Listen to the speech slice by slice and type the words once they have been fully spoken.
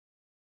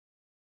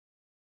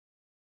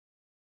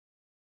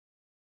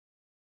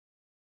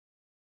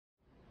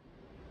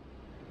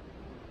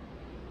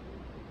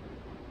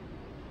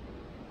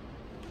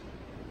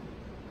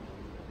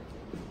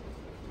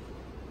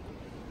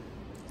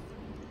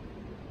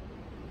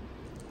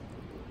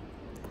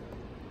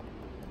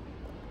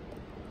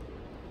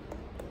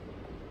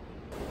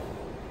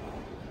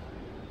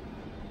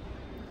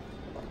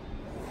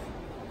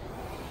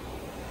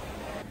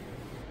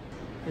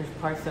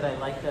parts that I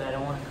like that I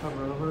don't want to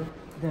cover over.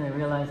 Then I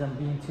realize I'm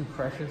being too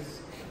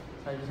precious,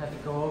 so I just have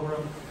to go over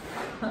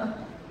them.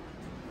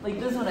 Like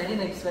this one, I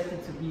didn't expect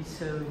it to be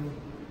so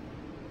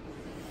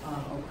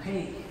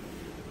opaque.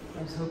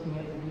 I was hoping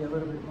it would be a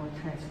little bit more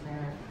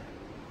transparent.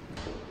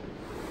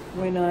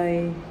 When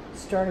I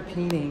started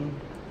painting,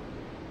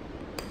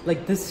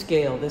 like this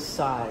scale, this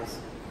size,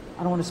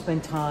 I don't want to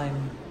spend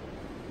time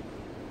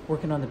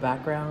working on the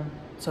background,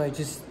 so I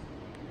just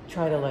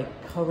try to like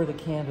cover the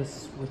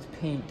canvas with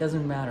paint.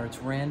 Doesn't matter, it's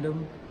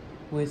random,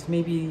 with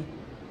maybe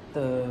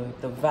the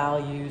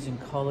values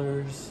and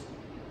colors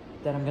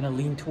that I'm gonna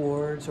lean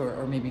towards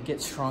or maybe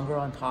get stronger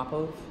on top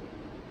of.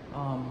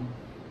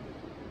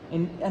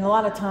 And a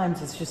lot of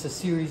times it's just a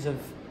series of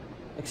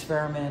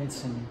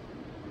experiments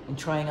and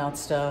trying out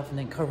stuff and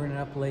then covering it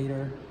up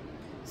later.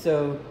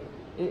 So,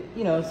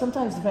 you know,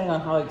 sometimes depending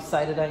on how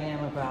excited I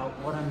am about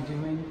what I'm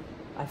doing,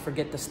 I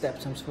forget the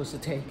steps I'm supposed to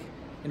take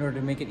in order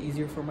to make it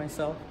easier for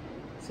myself.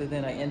 So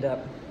then I end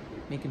up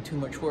making too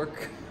much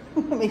work,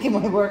 making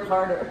my work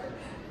harder.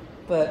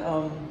 But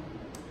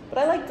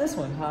I like this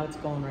one, how it's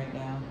going right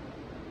now,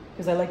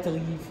 because I like to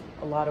leave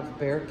a lot of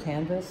bare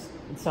canvas,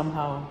 and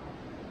somehow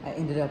I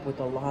ended up with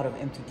a lot of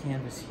empty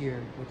canvas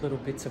here with little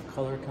bits of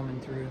color coming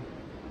through.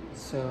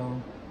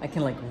 So I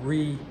can like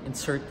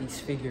reinsert these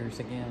figures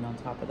again on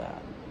top of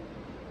that.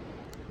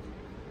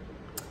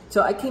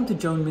 So I came to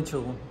Joan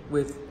Mitchell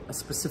with a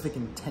specific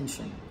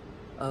intention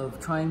of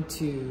trying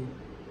to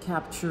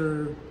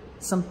capture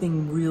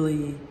something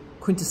really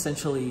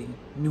quintessentially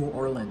New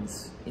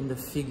Orleans in the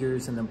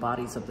figures and the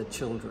bodies of the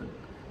children.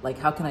 Like,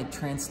 how can I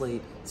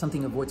translate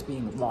something of what's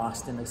being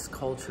lost in this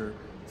culture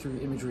through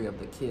imagery of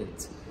the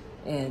kids?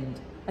 And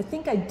I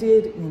think I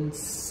did in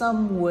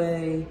some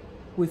way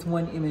with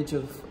one image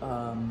of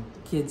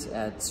kids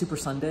at Super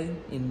Sunday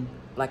in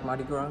Black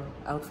Mardi Gras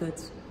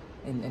outfits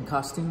and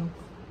costume.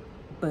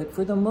 But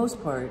for the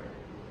most part,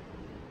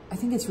 I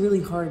think it's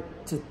really hard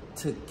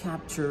to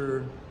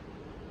capture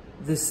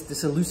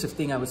this elusive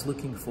thing I was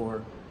looking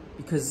for,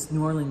 because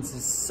New Orleans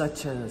is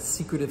such a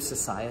secretive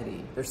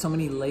society. There's so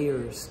many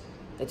layers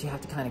that you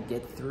have to kind of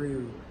get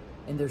through,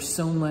 and there's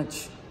so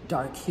much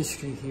dark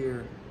history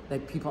here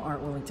that people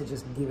aren't willing to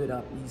just give it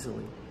up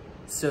easily.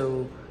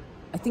 So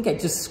I think I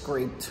just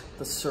scraped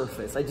the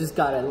surface. I just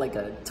got like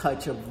a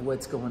touch of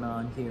what's going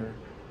on here.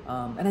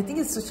 And I think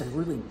it's such a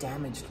really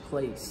damaged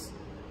place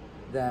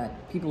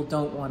that people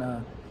don't want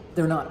to,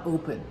 they're not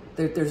open.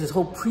 There's this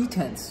whole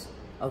pretense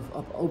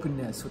of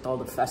openness with all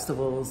the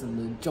festivals and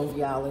the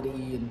joviality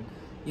and,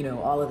 you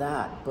know, all of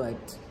that.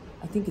 But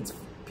I think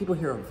people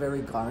here are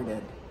very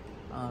guarded.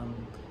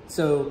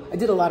 So I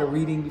did a lot of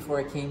reading before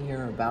I came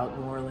here about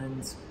New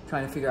Orleans,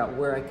 trying to figure out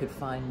where I could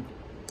find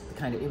the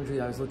kind of imagery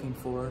I was looking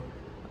for.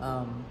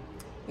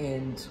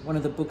 And one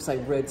of the books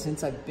I've read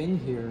since I've been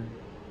here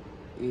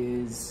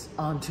is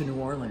On to New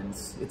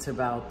Orleans. It's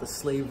about the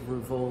slave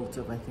revolt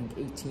of, I think,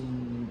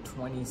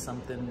 1820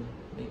 something.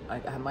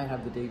 I might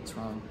have the dates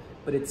wrong,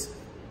 but it's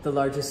the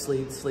largest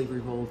slave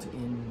revolt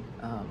in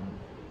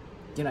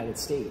the United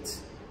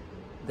States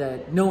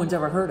that no one's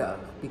ever heard of,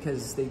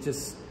 because they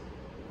just,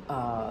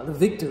 the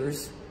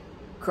victors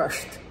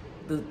crushed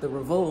the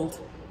revolt,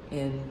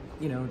 and,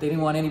 you know, they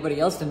didn't want anybody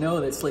else to know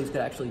that slaves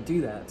could actually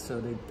do that,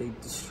 so they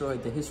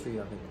destroyed the history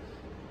of it.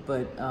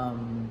 But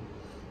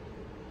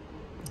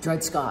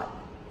Dred Scott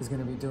is going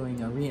to be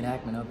doing a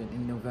reenactment of it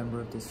in November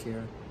of this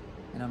year,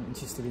 and I'm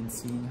interested in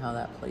seeing how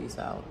that plays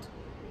out.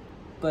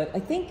 But I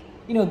think,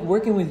 you know,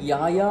 working with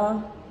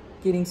Yaya,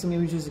 getting some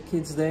images of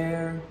kids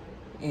there,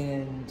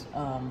 and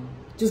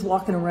just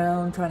walking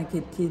around trying to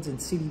get kids in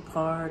City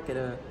Park at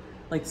a,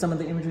 like some of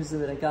the images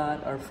that I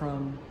got are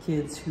from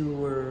kids who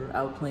were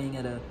out playing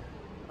at a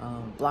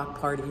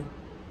block party.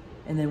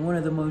 And then one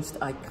of the most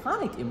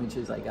iconic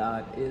images I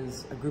got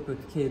is a group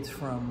of kids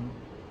from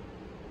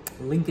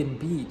Lincoln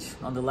Beach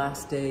on the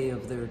last day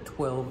of their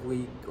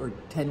 12-week or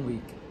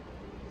 10-week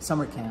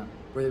summer camp,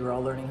 where they were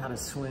all learning how to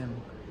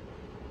swim.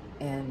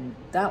 And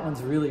that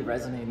one's really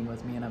resonating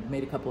with me, and I've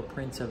made a couple of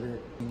prints of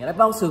it. And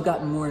I've also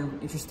gotten more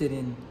interested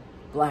in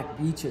black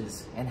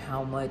beaches and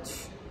how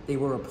much they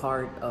were a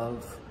part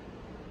of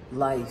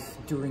life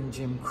during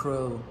Jim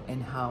Crow,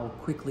 and how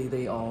quickly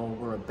they all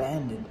were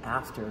abandoned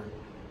after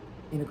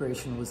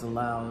integration was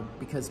allowed,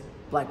 because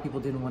black people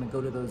didn't want to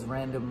go to those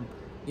random,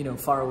 you know,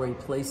 faraway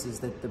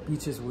places that the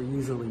beaches were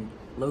usually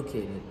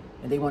located,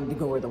 and they wanted to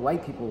go where the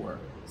white people were.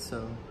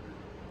 So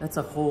that's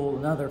a whole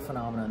another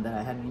phenomenon that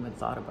I hadn't even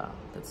thought about.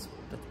 That's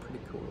pretty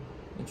cool.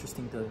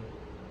 Interesting to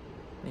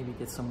maybe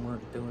get some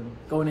work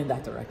going in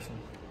that direction.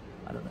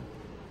 I don't know.